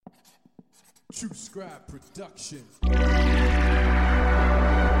True Scribe Production. So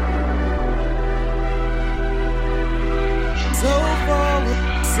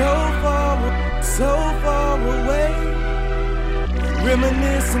far away.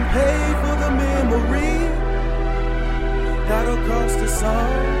 Reminisce and pay for the memory that'll cost us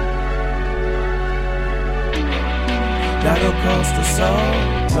all. That'll cost us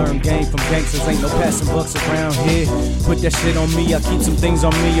all. Learn game from gangsters, ain't no passing bucks around here. Put that shit on me, I keep some things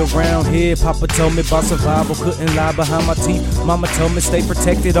on me around here. Papa told me about survival, couldn't lie behind my teeth. Mama told me stay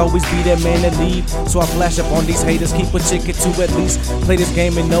protected, always be that man to lead. So I flash up on these haters, keep a chicken to at least. Play this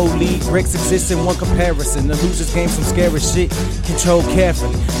game in no league, breaks exist in one comparison. The losers game some scary shit, control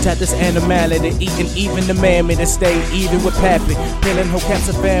carefully. Tap this animality, eating even the mammoth and stay even with Pappy. Peeling whole caps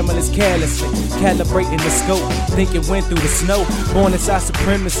of families carelessly, calibrating the scope. Think it went through the snow, born inside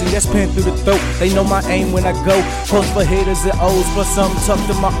supremacy. That's pinned through the throat. They know my aim when I go. Post for hitters and O's, plus something tucked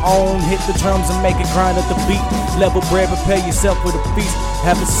in my own. Hit the drums and make it grind at the beat. Level bread, prepare yourself for the feast.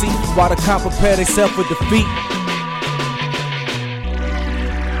 Have a seat while the comp prepare themselves for defeat.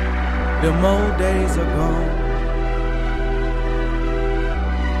 Them old days are gone.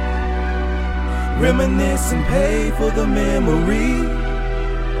 Reminisce and pay for the memory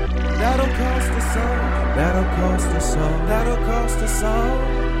that'll cost us all. That'll cost us all. That'll cost us all.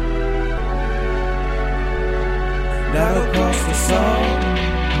 That'll cost us all.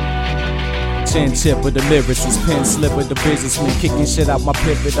 Chin chip with the lyricist, pen slip with the businessman, kicking shit out my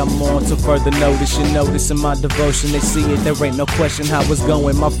pivot. I'm on to further notice. You notice in my devotion, they see it. There ain't no question how it's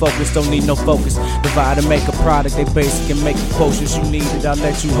going. My focus don't need no focus. Divide and make a product. They basic and make quotients. You need it, I'll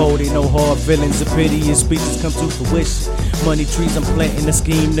let you hold it. No hard feelings or pity. Your speeches come to fruition. Money trees, I'm planting a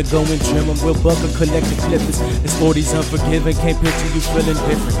scheme to go and trim them. Real buck and collect the clippers. It's 40s unforgiving. Can't picture you feeling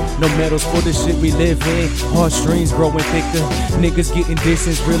different. No medals for the shit we live in. Heartstrings growing thicker. Niggas getting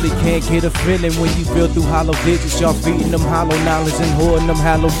distance. Really can't get a feeling. When you feel through hollow digits, y'all feeding them hollow knowledge and hoarding them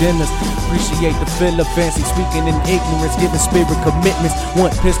hollow dinners. Appreciate the feel of fancy, speaking in ignorance, giving spirit commitments.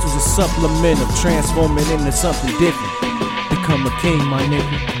 Want pistols a supplement of transforming into something different. Become a king, my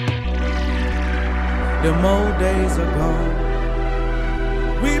nigga. Them old days are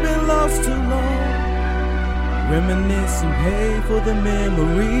gone. We've been lost too long. Reminisce and pay for the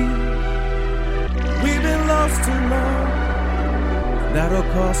memory. We've been lost too long. That'll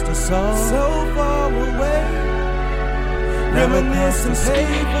cost us all. So far away. Reminisce and pay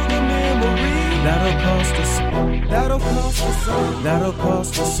for the memory. That'll cost us all. That'll cost us all. That'll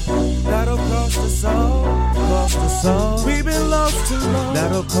cost us all. That'll cost us all. Cost us all. We've been lost too long.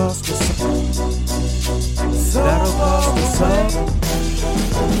 That'll cost us all. So that'll cost us all.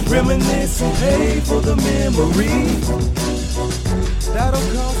 Reminisce and pay for the memory. That'll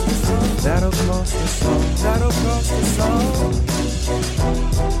cost us all. That'll cost us all. That'll cost us all.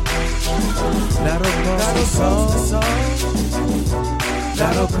 That'll cost us all.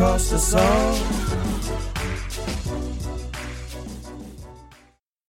 That'll cost us all.